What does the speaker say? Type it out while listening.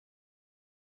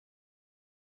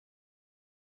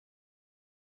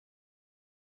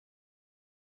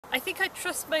think I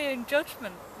trust my own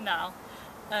judgment now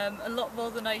a lot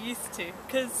more than I used to,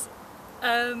 because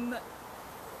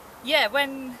yeah,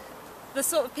 when the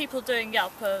sort of people doing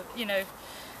YALP are, you know,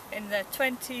 in their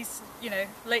 20s, you know,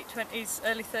 late 20s,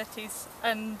 early 30s,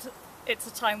 and it's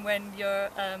a time when you're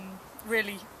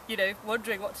really, you know,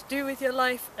 wondering what to do with your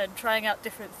life and trying out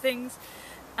different things,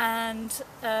 and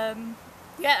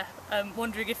yeah,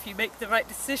 wondering if you make the right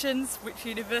decisions, which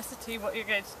university, what you're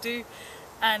going to do,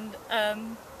 and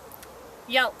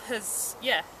YALP has,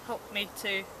 yeah, helped me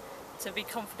to be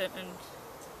confident and,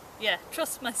 yeah,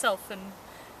 trust myself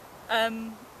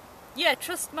and yeah,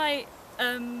 trust my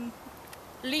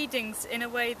leadings in a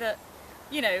way that,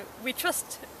 you know, we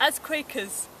trust, as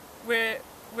Quakers,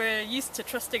 we're used to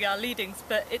trusting our leadings,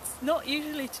 but it's not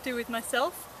usually to do with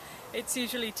myself. It's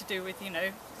usually to do with, you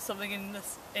know, something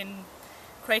in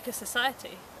Quaker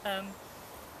society.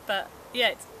 But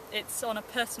yeah, it's on a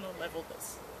personal level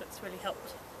that's really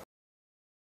helped.